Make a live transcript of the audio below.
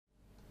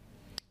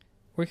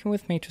working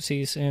with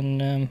matrices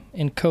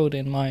in code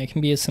in Maya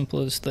can be as simple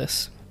as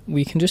this.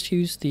 We can just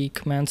use the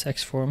commands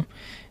xform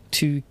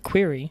to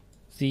query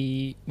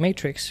the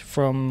matrix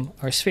from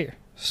our sphere.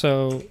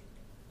 So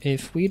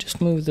if we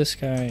just move this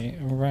guy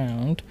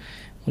around,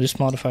 we'll just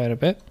modify it a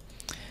bit.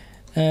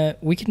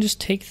 We can just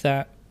take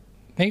that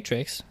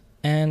matrix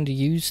and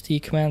use the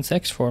commands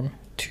xform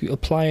to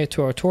apply it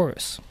to our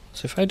torus.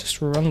 So if I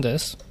just run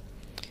this,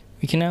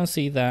 we can now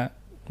see that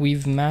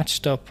we've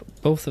matched up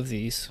both of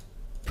these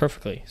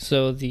perfectly.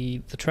 So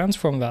the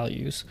transform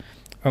values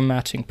are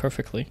matching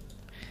perfectly.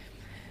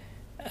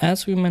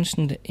 As we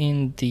mentioned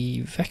in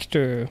the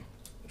vector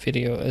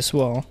video as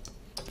well,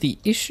 the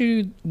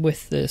issue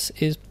with this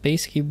is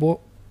basically what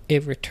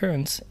it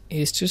returns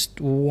is just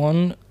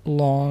one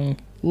long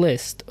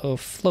list of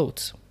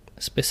floats,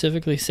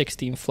 specifically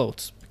 16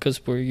 floats,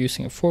 because we're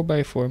using a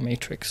 4x4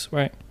 matrix,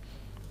 right?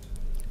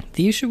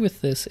 The issue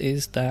with this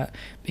is that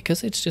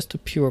because it's just a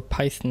pure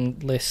Python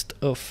list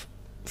of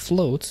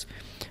floats,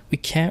 we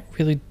can't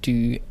really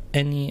do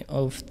any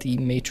of the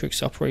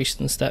matrix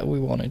operations that we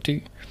want to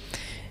do.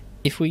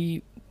 If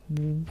we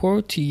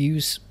wanted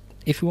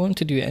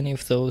to do any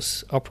of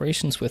those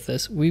operations with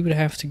this, we would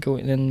have to go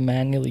in and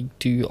manually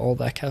do all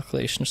that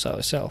calculations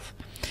ourselves.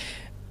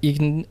 You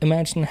can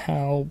imagine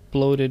how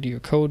bloated your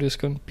code is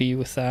going to be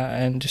with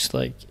that, and just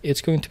like it's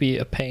going to be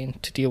a pain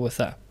to deal with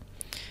that.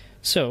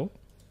 So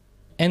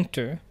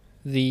enter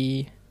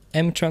the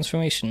M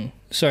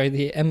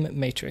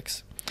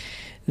matrix.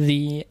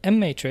 The M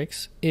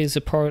matrix is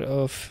a part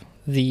of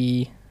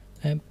the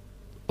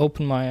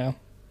OpenMaya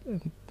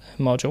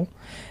module,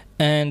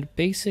 and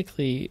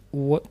basically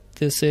what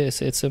this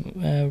is, it's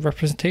a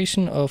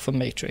representation of a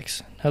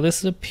matrix. Now this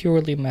is a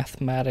purely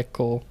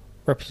mathematical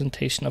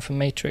representation of a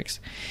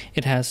matrix.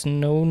 It has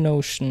no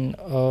notion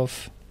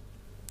of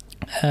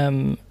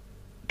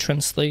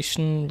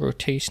translation,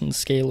 rotation,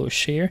 scale, or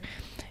shear.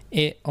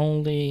 It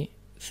only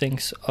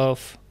thinks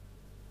of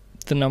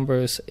the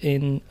numbers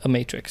in a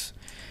matrix.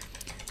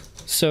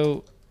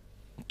 So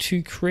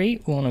to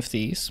create one of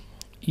these,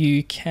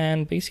 you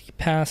can basically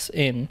pass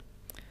in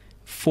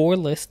 4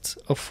 lists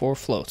of 4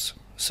 floats.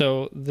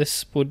 So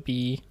this would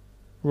be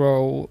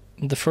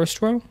the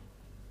first row,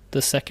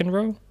 the second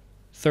row,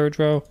 third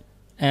row,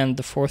 and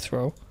the fourth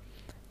row.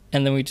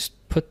 And then we just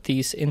put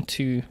these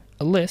into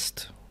a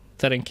list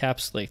that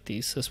encapsulate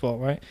these as well,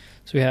 right?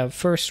 So we have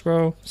first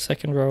row,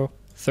 second row,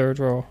 third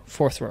row,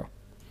 fourth row.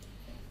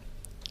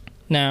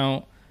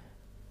 Now,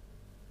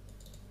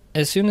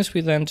 as soon as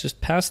we then just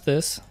pass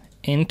this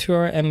into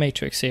our M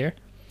matrix here,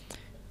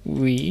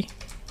 we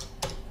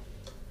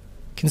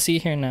can see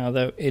here now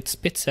that it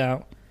spits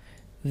out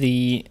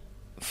the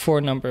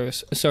 16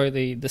 numbers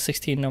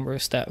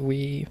that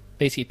we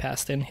basically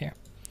passed in here.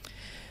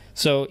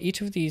 So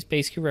each of these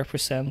basically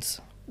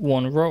represents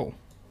one row.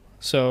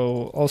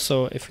 So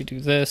also if we do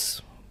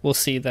this, we'll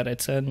see that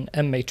it's an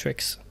M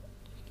matrix.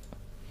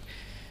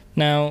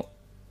 Now,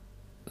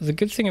 the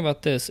good thing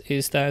about this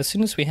is that as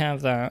soon as we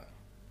have that,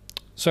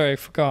 sorry, I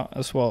forgot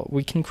as well,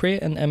 we can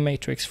create an M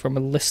matrix from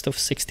a list of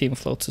 16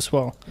 floats as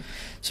well.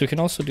 So we can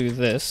also do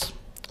this,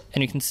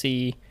 and you can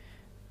see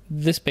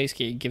this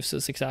basically gives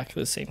us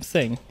exactly the same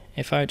thing.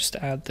 If I just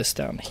add this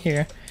down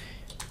here,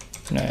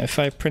 if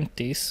I print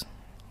these,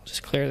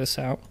 just clear this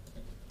out,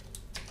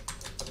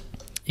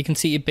 you can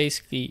see it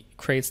basically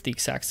creates the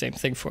exact same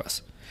thing for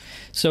us.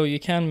 So you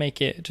can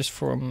make it just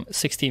from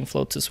 16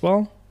 floats as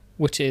well,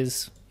 which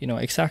is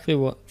exactly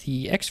what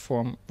the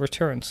xform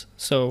returns.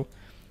 So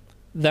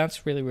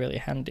that's really, really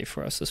handy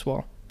for us as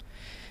well.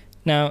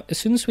 Now, as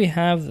soon as we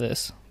have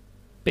this,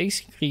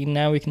 basically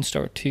now we can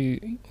start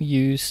to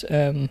use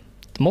the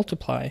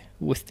multiply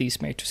with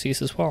these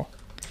matrices as well.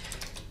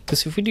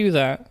 Because if we do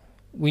that,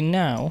 we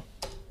now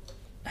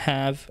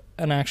have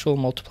an actual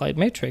multiplied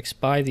matrix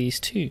by these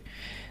two.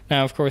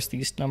 Now, of course,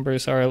 these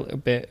numbers are a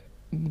bit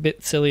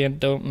silly and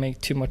don't make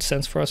too much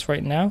sense for us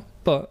right now,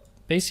 but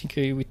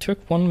basically we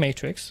took one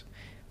matrix,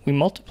 we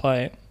multiply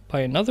it by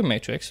another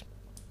matrix,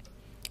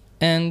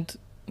 and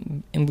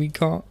we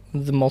got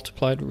the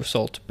multiplied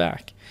result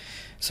back.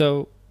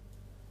 So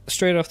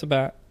straight off the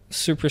bat,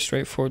 super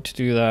straightforward to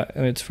do that,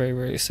 and it's very,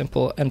 very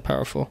simple and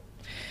powerful.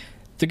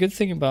 The good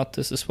thing about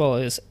this as well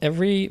is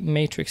every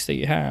matrix that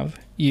you have,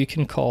 you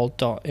can call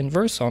dot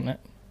inverse on it,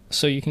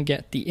 so you can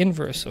get the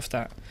inverse of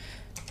that.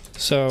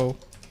 So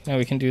now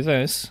we can do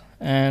this,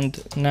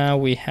 and now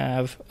we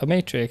have a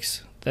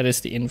matrix that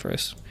is the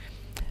inverse.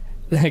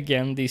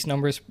 Again, these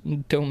numbers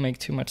don't make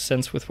too much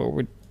sense with what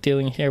we're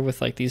dealing here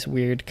with, like these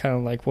weird kind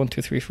of like 1,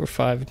 2, 3, 4,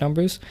 5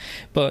 numbers,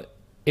 but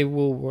it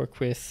will work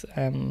with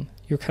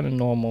your kind of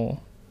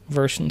normal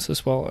versions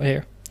as well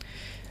here.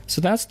 So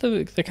that's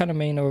the kind of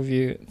main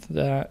overview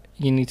that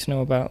you need to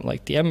know about,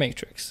 like the M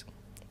matrix.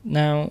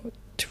 Now,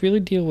 to really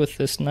deal with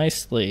this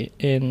nicely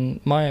in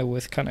Maya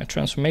with kind of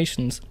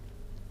transformations,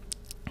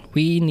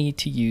 we need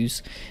to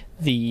use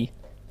the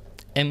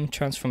M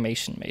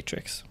transformation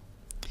matrix.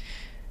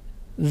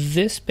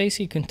 This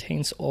basically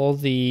contains all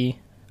the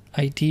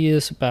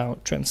ideas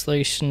about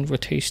translation,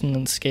 rotation,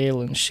 and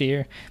scale and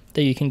shear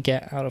that you can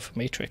get out of a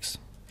matrix.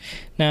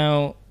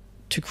 Now,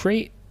 to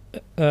create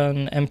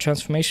an M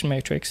transformation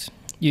matrix,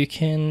 you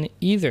can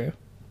either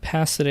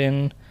pass it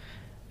in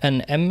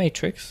an M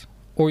matrix,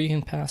 or you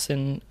can pass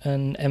in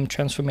an M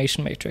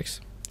transformation matrix.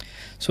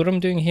 So what I'm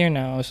doing here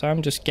now is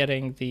I'm just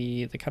getting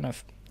the kind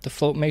of the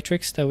float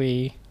matrix that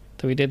we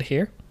did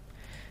here,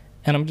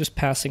 and I'm just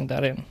passing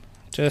that in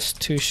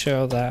just to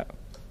show that,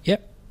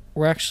 yep,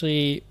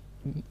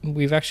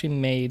 we've actually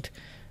made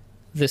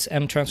this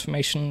M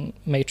transformation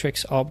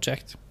matrix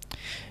object.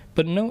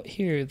 But note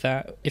here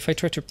that if I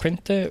try to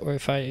print it, or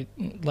if I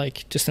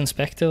like just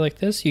inspect it like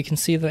this, you can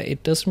see that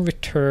it doesn't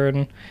return,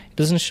 it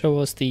doesn't show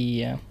us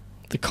the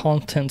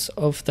contents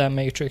of that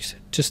matrix,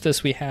 just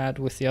as we had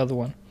with the other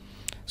one.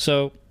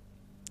 So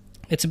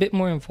it's a bit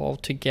more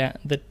involved to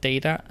get the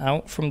data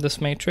out from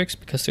this matrix,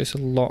 because there's a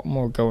lot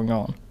more going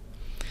on.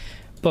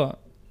 But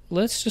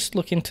let's just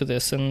look into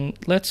this, and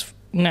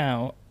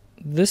now,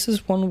 this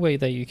is one way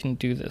that you can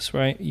do this,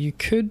 right? You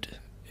could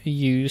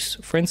use,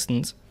 for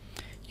instance,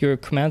 your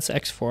commands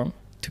xform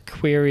to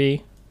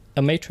query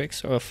a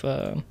matrix of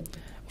an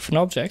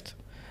object.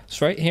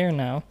 So right here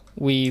now,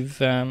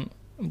 I'm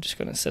just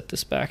going to set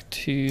this back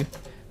to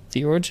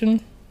the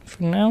origin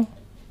for now.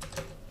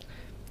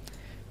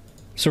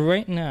 So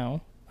right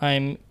now,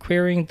 I'm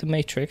querying the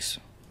matrix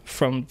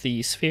from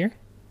the sphere.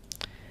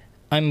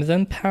 I'm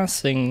then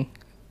passing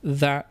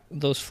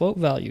those float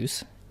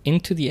values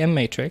into the M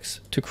matrix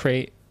to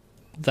create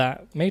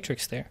that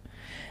matrix there.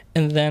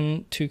 And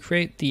then to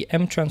create the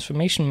M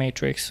transformation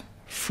matrix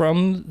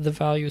from the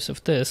values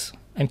of this,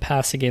 I'm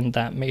passing in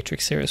that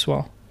matrix here as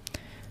well.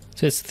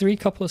 So it's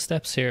couple of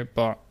steps here,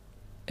 but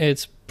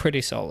it's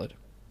pretty solid.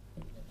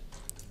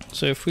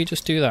 So if we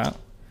just do that,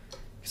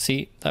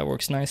 see, that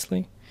works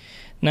nicely.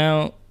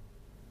 Now,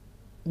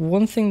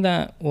 one thing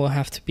that will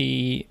have to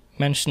be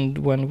mentioned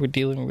when we're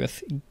dealing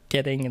with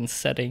getting and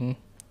setting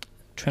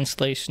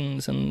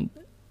translations and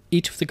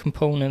each of the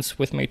components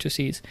with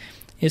matrices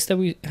is that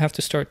we have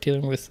to start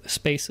dealing with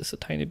spaces a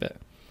tiny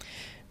bit.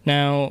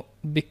 Now,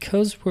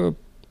 because we're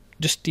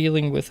just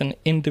dealing with an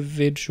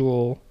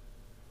individual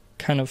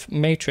kind of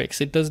matrix,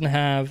 it doesn't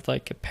have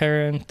like a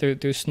parent,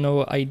 there's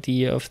no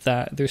idea of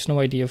that, there's no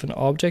idea of an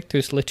object,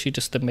 there's literally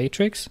just a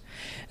matrix.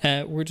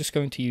 We're just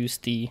going to use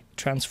the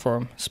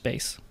transform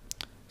space.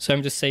 So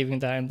I'm just saving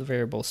that in the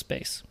variable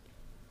space.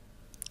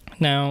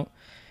 Now,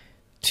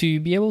 to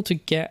be able to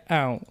get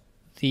out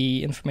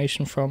the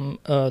information from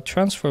a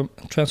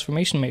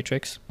transformation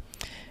matrix,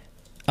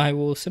 I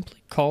will simply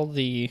call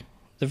the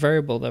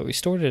variable that we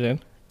stored it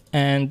in,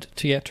 and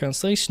to get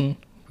translation,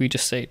 we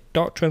just say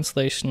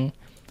 .translation,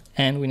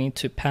 and we need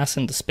to pass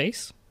in the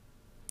space.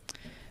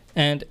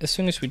 And as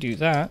soon as we do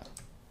that,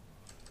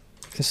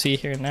 you can see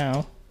here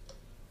now,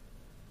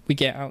 we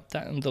get out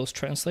those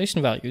translation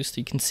values that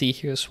you can see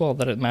here as well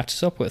that it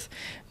matches up with,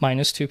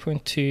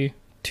 -2.2,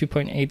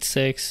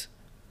 2.86,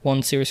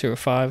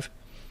 1005.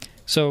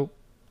 So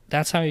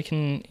that's how you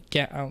can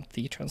get out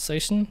the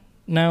translation.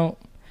 Now,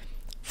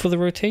 for the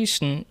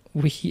rotation,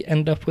 we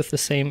end up with the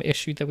same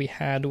issue that we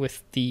had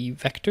with the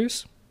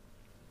vectors.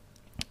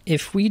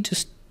 If we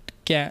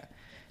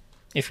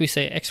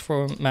say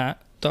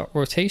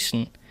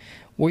xformat.rotation,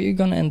 what you're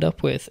going to end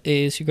up with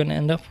is you're going to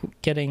end up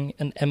getting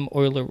an M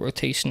Euler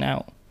rotation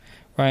out,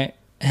 right?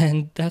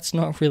 And that's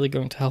not really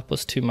going to help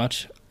us too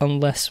much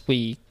unless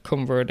we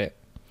convert it.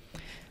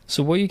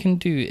 So what you can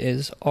do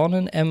is, on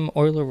an M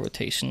Euler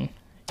rotation,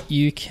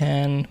 you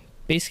can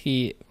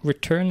basically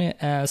return it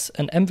as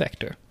an M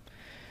vector.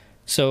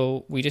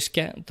 So we just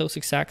get those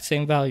exact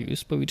same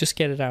values, but we just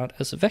get it out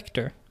as a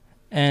vector.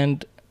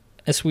 And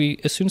as soon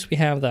as we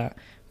have that,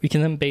 we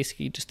can then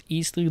basically just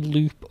easily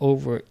loop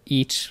over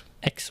each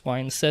X, Y,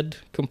 and Z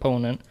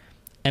component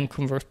and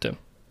convert them.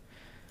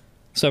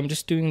 So I'm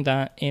just doing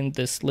that in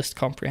this list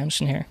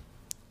comprehension here.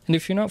 And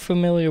if you're not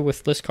familiar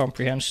with list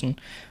comprehension,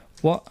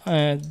 what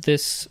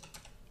this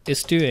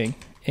is doing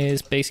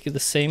is basically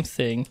the same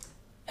thing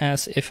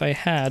as if I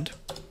had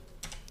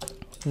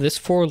this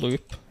for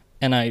loop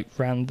and I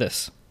ran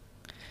this.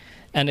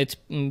 And it's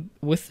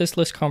with this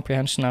list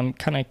comprehension, I'm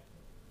kind of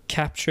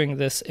capturing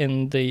this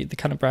in the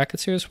kind of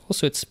brackets here as well,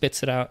 so it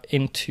spits it out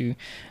into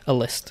a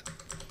list.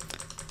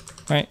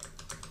 Right.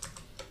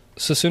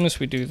 So as soon as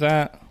we do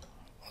that,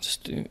 I'll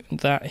just do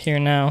that here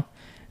now.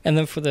 And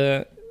then for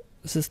the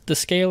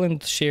scale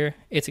and the shear,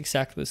 it's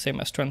exactly the same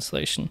as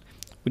translation.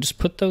 We just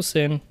put those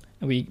in,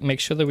 and we make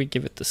sure that we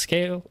give it the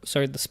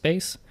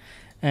space.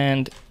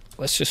 And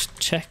let's just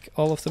check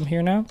all of them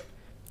here now.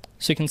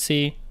 So you can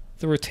see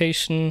the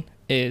rotation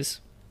is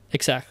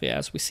exactly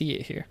as we see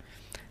it here.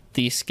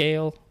 The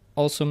scale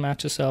also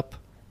matches up,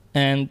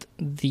 and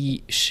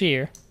the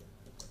shear,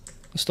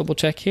 let's double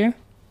check here,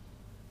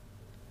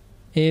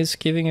 is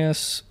giving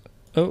us,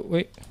 oh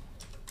wait,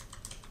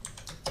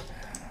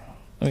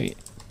 let me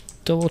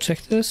double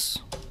check this.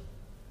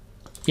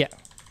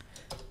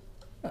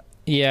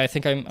 Yeah, I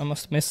think I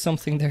must have missed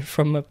something there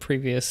from a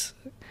previous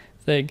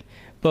thing,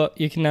 but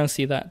you can now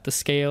see that the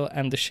scale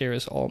and the shear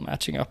is all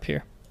matching up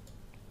here.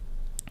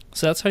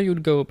 So that's how you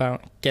would go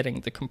about getting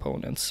the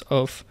components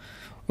of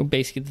or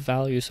basically the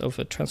values of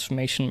a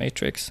transformation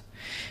matrix.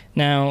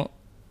 Now,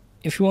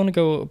 if you want to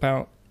go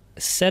about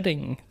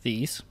setting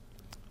these,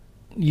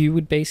 you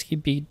would basically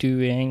be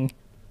doing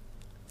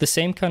the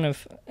same kind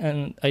of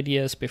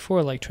idea as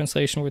before, like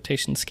translation,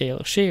 rotation,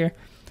 scale, shear,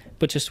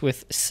 but just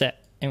with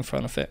set in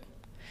front of it.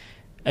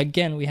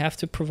 Again, we have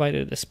to provide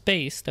it a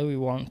space that we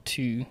want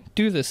to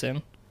do this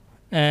in,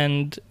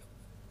 and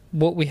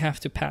what we have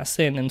to pass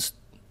in,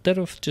 instead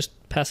of just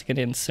passing it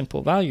in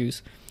simple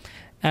values,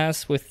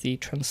 as with the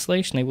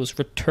translation, it was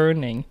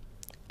returning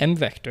m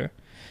vector.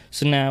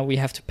 So now we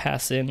have to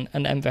pass in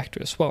an m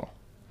vector as well.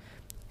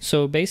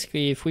 So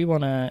basically, if we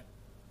want to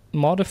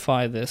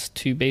modify this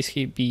to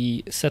basically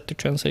be set the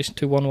translation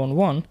to 1, 1,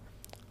 1,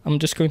 I'm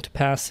just going to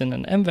pass in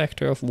an m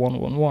vector of 1,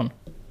 1, 1.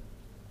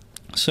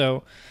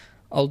 So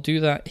I'll do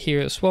that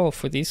here as well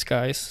for these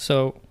guys.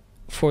 So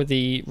for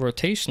the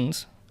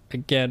rotations,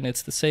 again,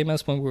 it's the same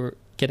as when we're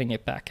getting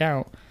it back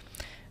out.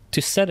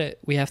 To set it,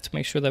 we have to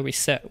make sure that we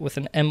set with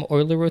an m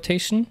Euler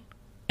rotation,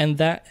 and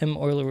that m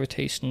Euler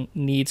rotation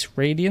needs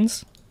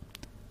radians.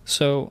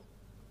 So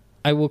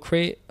I will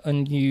create a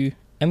new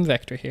m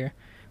vector here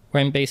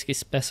where I'm basically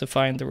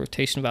specifying the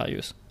rotation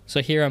values.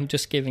 So here I'm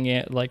just giving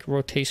it like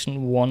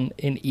rotation 1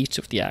 in each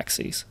of the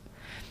axes.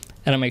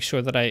 And I make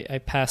sure that I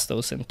pass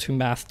those into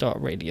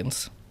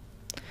math.radians.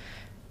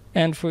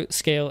 And for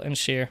scale and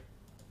shear,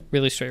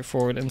 really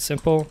straightforward and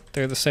simple.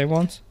 They're the same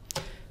ones.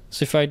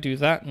 So if I do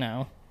that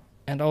now,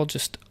 and I'll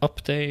just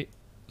update.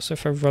 So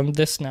if I run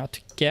this now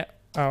to get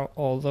out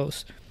all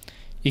those,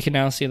 you can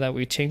now see that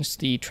we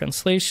changed the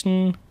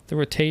translation, the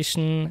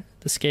rotation,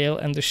 the scale,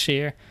 and the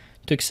shear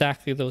to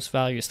exactly those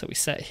values that we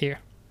set here.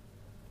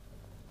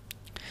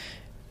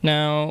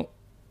 Now,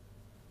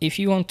 if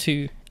you want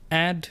to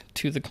add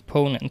to the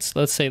components,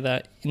 let's say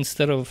that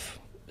instead of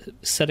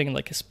setting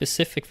like a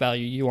specific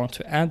value you want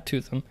to add to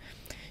them,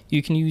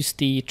 you can use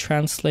the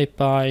translate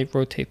by,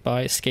 rotate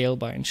by, scale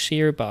by, and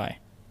shear by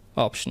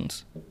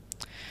options.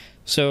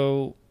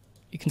 So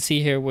you can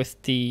see here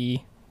with the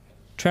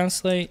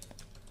translate,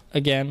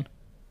 again,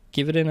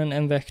 give it in an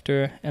m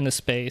vector and a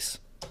space,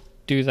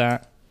 do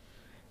that.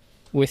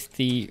 With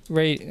the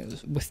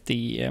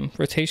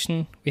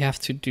rotation, we have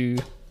to do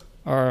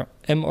our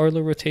m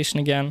Euler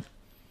rotation again.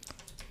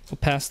 We'll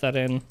pass that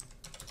in,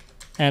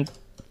 and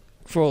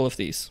for all of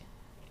these.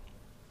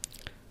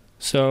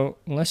 So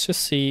let's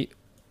just see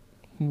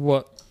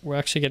what we're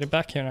actually getting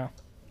back here now.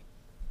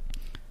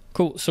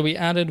 Cool, so we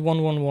added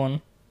 1, 1,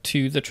 1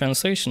 to the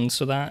translation,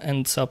 so that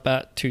ends up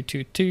at 2,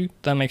 2, 2.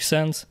 That makes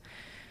sense.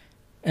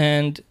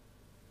 And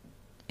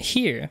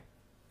here,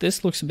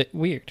 this looks a bit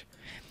weird.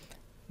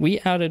 We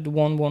added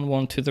 1, 1,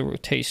 1 to the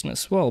rotation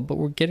as well, but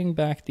we're getting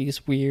back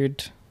these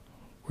weird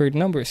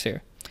numbers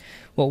here.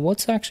 Well,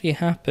 what's actually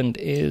happened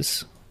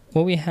is,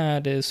 what we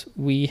had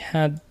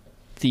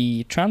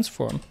the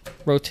transform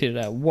rotated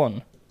at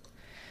 1.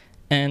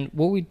 And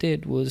what we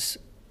did was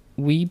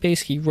we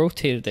basically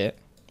rotated it.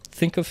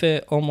 Think of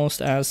it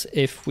almost as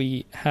if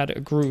we had a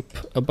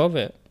group above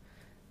it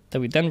that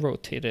we then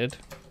rotated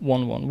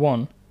 1, 1,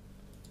 1.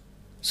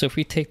 So if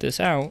we take this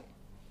out,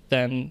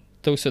 then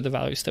those are the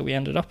values that we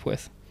ended up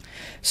with.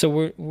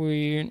 So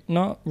we're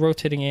not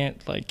rotating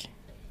it like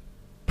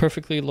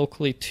perfectly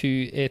locally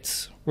to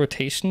its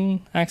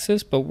rotation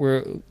axis, but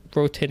we're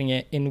rotating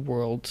it in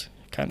world,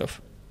 kind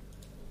of.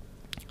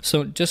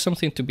 So just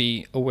something to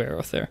be aware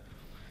of there.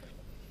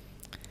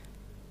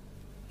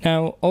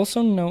 Now,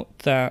 also note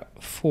that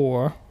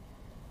for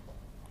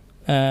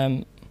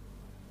the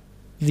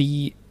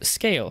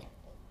scale,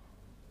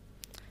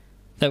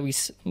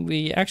 that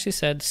we actually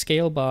said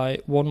scale by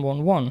 1,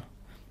 1, 1,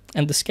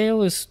 and the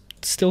scale is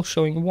still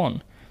showing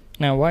 1.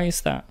 Now, why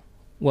is that?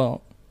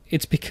 Well,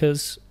 it's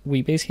because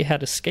we basically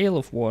had a scale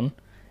of 1,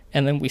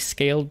 and then we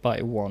scaled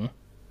by 1,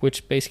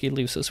 which basically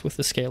leaves us with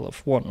a scale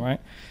of 1, right?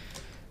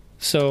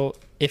 So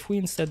if we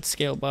instead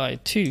scale by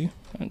 2,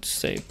 let's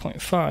say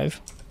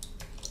 0.5,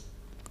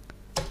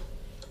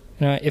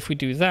 now if we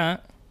do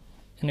that,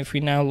 and if we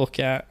now look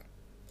at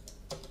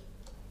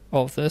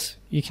all of this,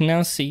 you can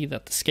now see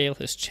that the scale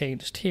has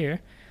changed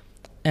here.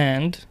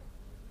 And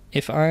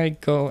if I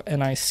go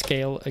and I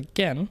scale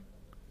again,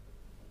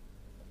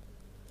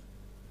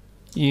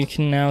 you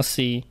can now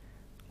see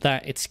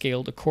that it's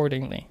scaled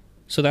accordingly.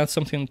 So that's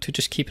something to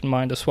just keep in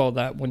mind as well,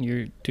 that when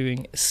you're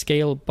doing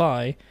scale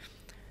by,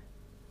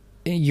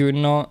 you're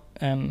not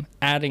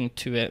adding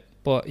to it,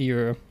 but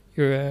you're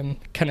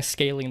kind of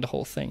scaling the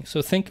whole thing.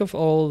 So think of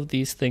all of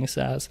these things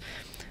as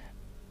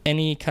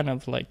any kind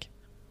of like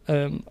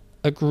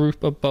a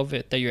group above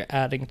it that you're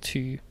adding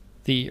to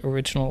the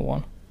original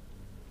one.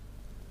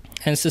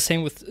 And it's the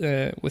same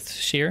with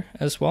shear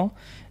as well.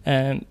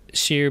 And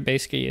shear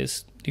basically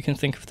is, you can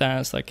think of that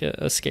as like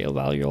a scale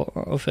value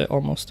of it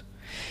almost.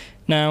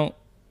 Now,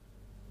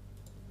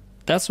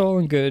 that's all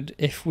and good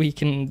if we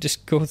can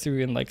just go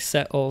through and like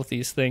set all of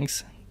these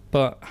things,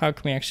 but how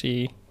can we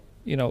actually,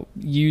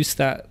 use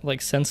that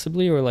like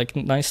sensibly or like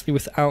nicely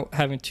without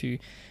having to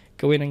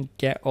go in and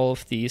get all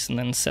of these and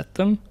then set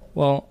them?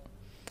 Well,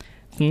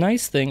 the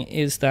nice thing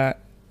is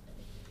that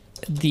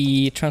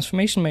the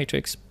transformation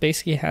matrix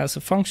basically has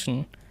a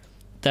function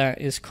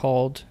that is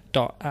called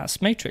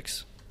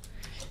 .asMatrix.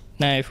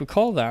 Now, if we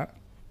call that,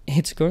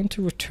 it's going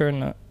to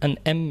return an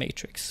M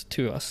matrix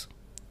to us.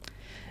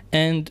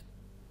 And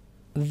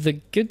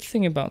the good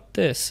thing about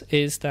this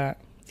is that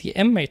the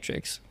M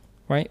matrix,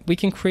 right? We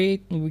can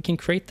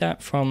create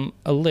that from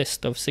a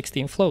list of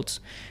 16 floats,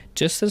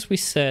 just as we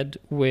said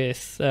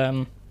with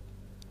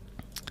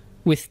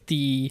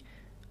the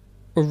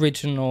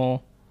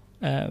original,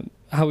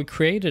 how we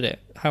created it,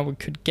 how we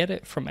could get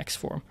it from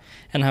Xform,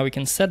 and how we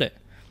can set it.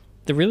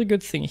 The really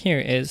good thing here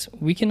is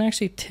we can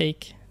actually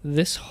take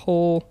this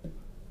whole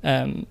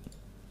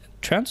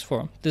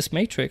transform, this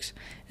matrix,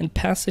 and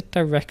pass it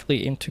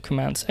directly into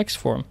commands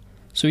Xform.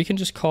 So we can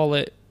just call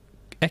it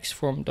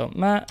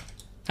xform.mat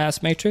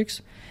as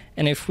matrix,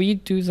 and if we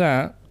do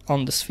that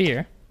on the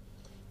sphere,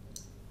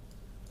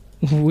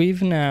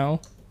 we've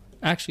now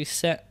actually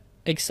set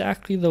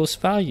exactly those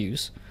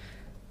values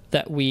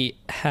that we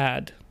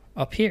had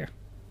up here,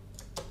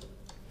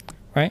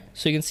 right?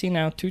 So you can see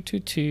now 2, 2,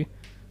 2,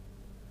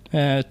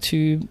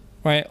 2,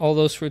 right? All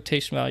those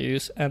rotation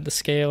values and the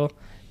scale,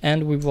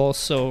 and we've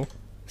also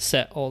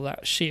set all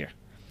that shear.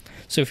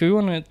 So if we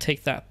want to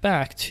take that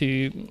back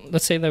to,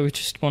 let's say that we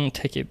just want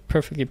to take it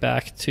perfectly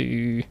back to,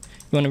 we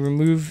want to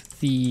remove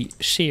the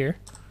shear,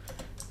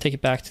 take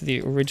it back to the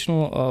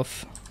original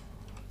of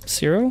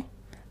 0,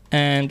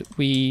 and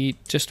we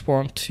just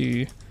want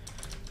to,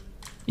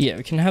 yeah,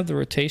 we can have the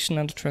rotation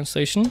and the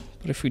translation,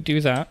 but if we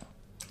do that,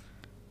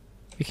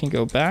 we can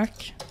go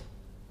back,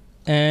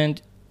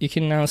 and you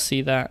can now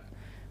see that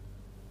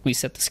we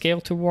set the scale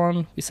to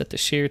 1, we set the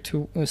shear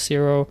to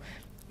 0,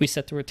 we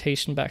set the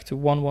rotation back to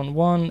 1, 1,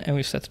 1, and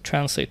we set the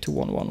translate to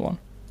 1, 1, 1.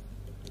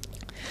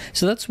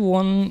 So that's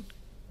one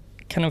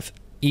kind of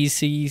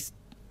easy,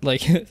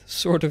 like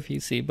sort of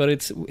easy, but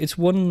it's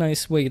one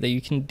nice way that you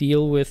can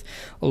deal with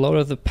a lot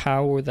of the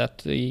power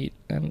that the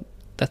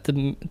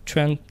Python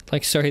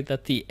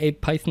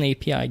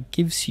API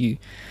gives you,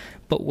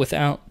 but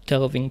without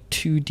delving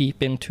too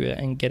deep into it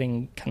and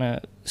getting kind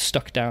of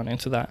stuck down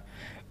into that.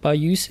 By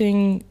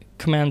using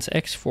commands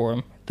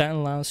Xform, that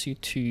allows you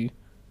to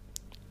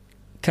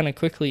kind of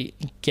quickly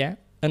get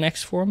an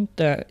Xform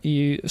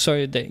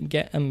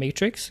get a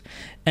matrix,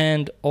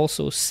 and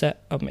also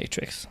set a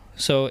matrix.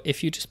 So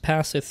if you just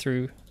pass it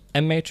through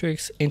M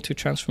matrix into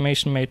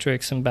transformation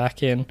matrix and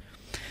back in,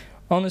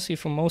 honestly,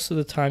 for most of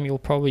the time, you'll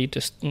probably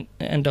just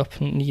end up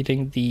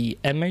needing the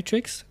M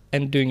matrix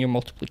and doing your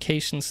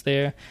multiplications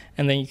there,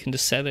 and then you can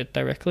just set it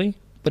directly.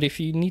 But if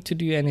you need to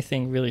do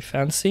anything really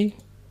fancy,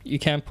 you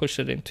can push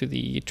it into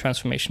the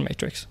transformation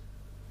matrix.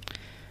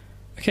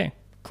 Okay,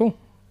 cool.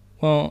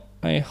 Well,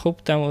 I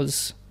hope that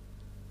was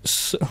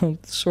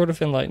sort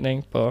of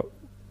enlightening, but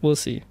we'll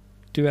see.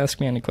 Do ask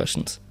me any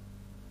questions.